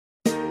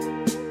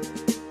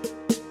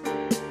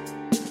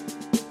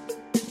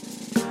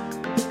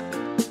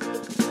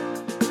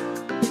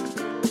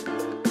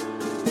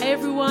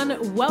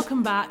everyone,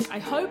 welcome back. I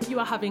hope you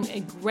are having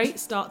a great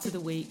start to the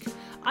week.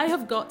 I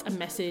have got a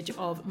message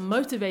of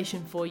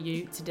motivation for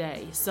you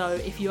today. So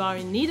if you are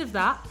in need of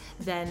that,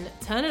 then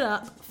turn it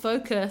up,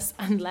 focus,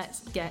 and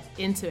let's get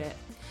into it.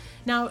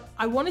 Now,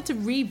 I wanted to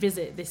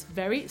revisit this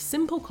very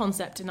simple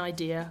concept and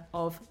idea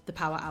of the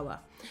Power Hour.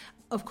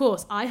 Of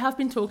course, I have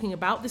been talking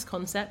about this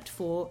concept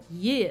for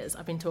years.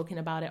 I've been talking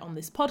about it on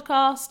this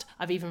podcast.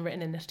 I've even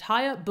written an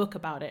entire book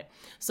about it.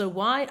 So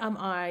why am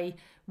I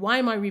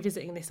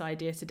revisiting this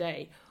idea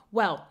today?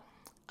 Well,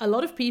 a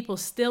lot of people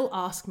still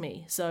ask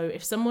me. So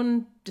if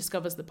someone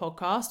discovers the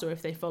podcast or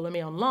if they follow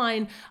me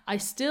online, I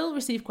still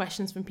receive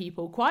questions from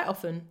people quite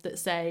often that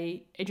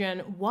say,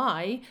 Adrienne,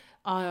 why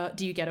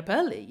do you get up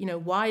early?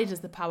 Why does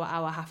the Power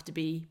Hour have to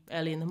be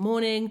early in the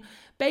morning?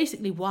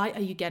 Basically, why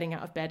are you getting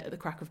out of bed at the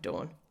crack of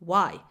dawn?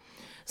 Why?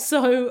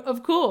 So,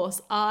 of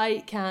course,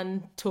 I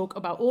can talk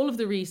about all of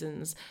the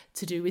reasons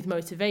to do with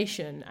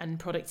motivation and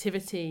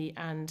productivity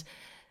and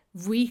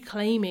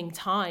reclaiming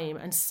time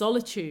and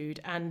solitude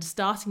and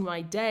starting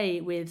my day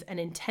with an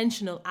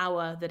intentional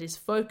hour that is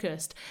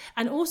focused,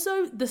 and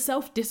also the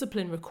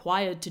self-discipline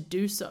required to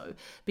do so.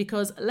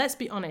 Because let's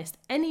be honest,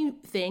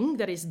 anything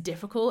that is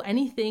difficult,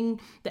 anything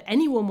that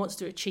anyone wants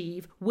to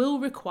achieve will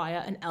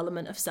require an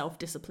element of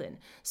self-discipline.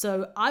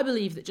 So I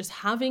believe that just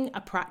having a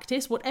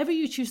practice, whatever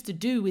you choose to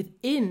do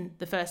within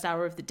the first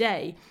hour of the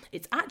day,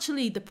 it's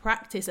actually the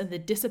practice and the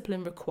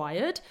discipline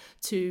required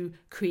to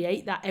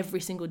create that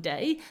every single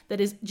day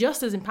that is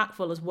just as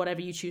impactful as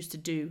whatever you choose to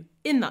do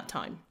in that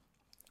time.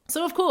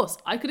 So of course,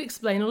 I could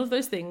explain all of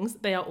those things.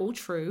 They are all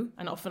true,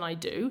 and often I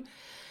do.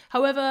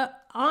 However,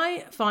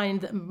 I find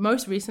that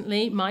most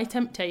recently, my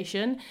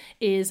temptation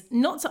is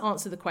not to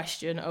answer the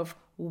question of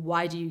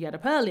why do you get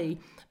up early,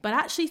 but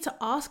actually to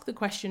ask the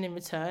question in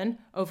return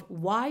of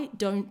why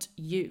don't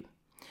you?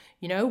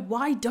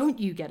 Why don't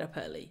you get up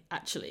early,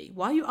 actually?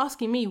 Why are you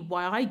asking me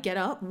why I get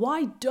up?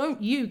 Why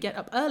don't you get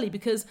up early?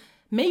 Because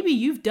maybe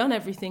you've done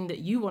everything that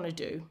you want to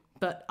do,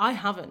 but I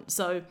haven't.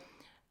 So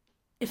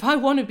if I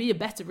want to be a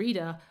better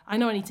reader, I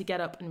know I need to get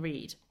up and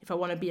read. If I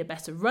want to be a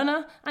better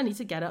runner, I need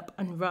to get up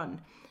and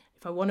run.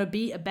 If I want to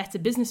be a better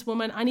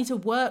businesswoman, I need to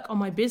work on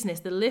my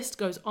business. The list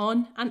goes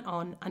on and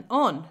on and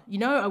on.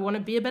 I want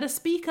to be a better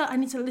speaker, I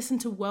need to listen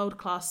to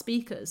world-class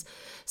speakers.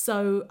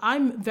 So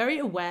I'm very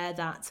aware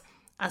that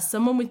as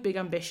someone with big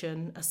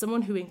ambition, as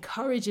someone who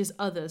encourages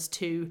others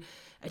to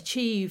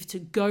achieve, to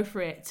go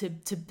for it,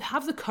 to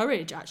have the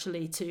courage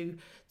actually to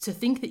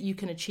think that you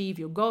can achieve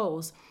your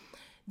goals,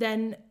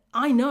 then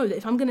I know that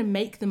if I'm going to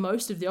make the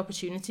most of the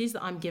opportunities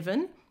that I'm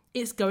given,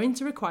 it's going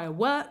to require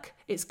work,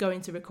 it's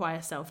going to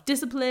require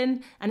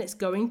self-discipline, and it's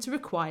going to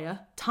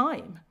require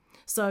time.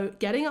 So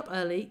getting up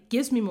early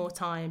gives me more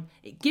time,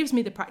 it gives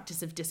me the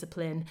practice of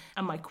discipline,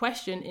 and my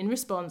question in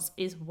response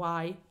is,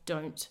 why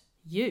don't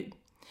you?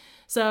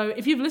 So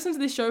if you've listened to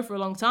this show for a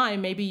long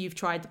time, maybe you've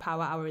tried the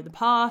Power Hour in the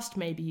past,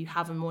 maybe you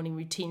have a morning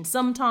routine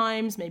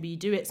sometimes, maybe you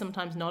do it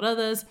sometimes, not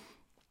others.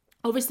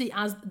 Obviously,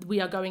 as we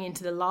are going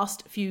into the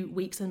last few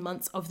weeks and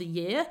months of the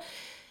year,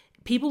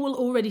 people will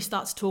already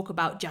start to talk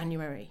about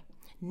January.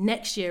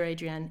 Next year,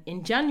 Adrienne,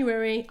 in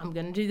January, I'm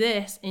going to do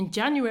this. In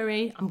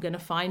January, I'm going to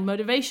find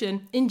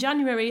motivation. In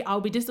January,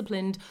 I'll be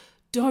disciplined.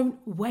 Don't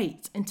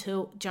wait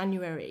until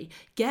January.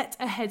 Get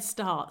a head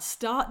start.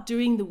 Start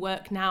doing the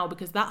work now,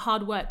 because that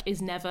hard work is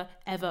never,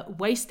 ever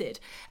wasted.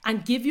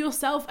 And give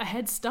yourself a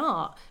head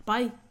start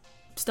by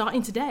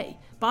starting today,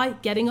 by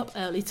getting up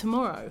early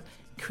tomorrow.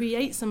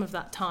 Create some of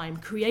that time,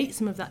 create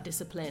some of that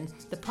discipline,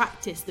 the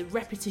practice, the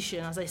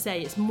repetition. As I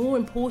say, it's more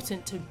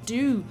important to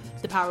do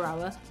the Power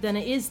Hour than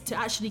it is to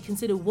actually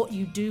consider what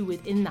you do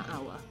within that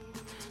hour.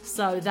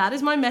 So that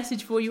is my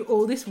message for you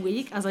all this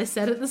week. As I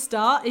said at the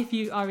start, if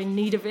you are in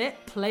need of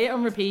it, play it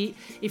on repeat.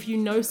 If you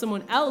know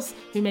someone else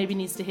who maybe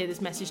needs to hear this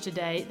message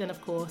today, then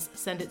of course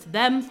send it to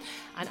them.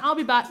 And I'll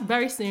be back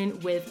very soon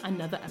with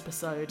another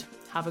episode.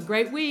 Have a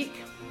great week.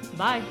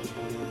 Bye.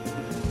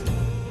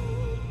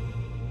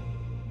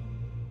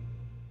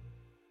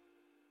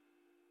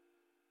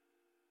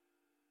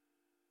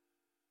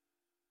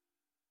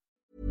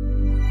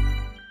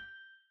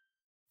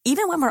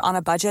 Even when we're on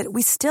a budget,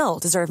 we still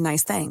deserve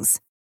nice things.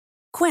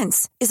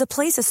 Quince is a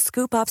place to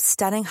scoop up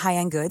stunning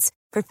high-end goods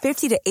for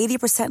 50 to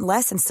 80%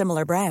 less than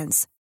similar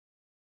brands.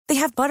 They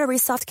have buttery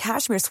soft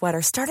cashmere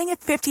sweaters starting at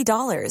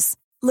 $50,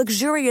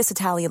 luxurious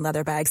Italian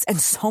leather bags, and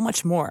so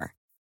much more.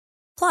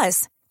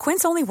 Plus,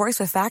 Quince only works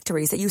with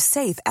factories that use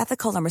safe,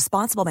 ethical, and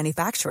responsible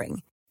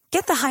manufacturing.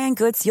 Get the high-end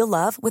goods you'll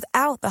love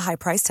without the high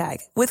price tag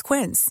with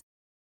Quince.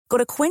 Go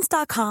to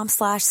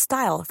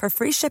quince.com/style for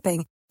free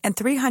shipping and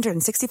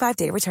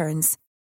 365-day returns.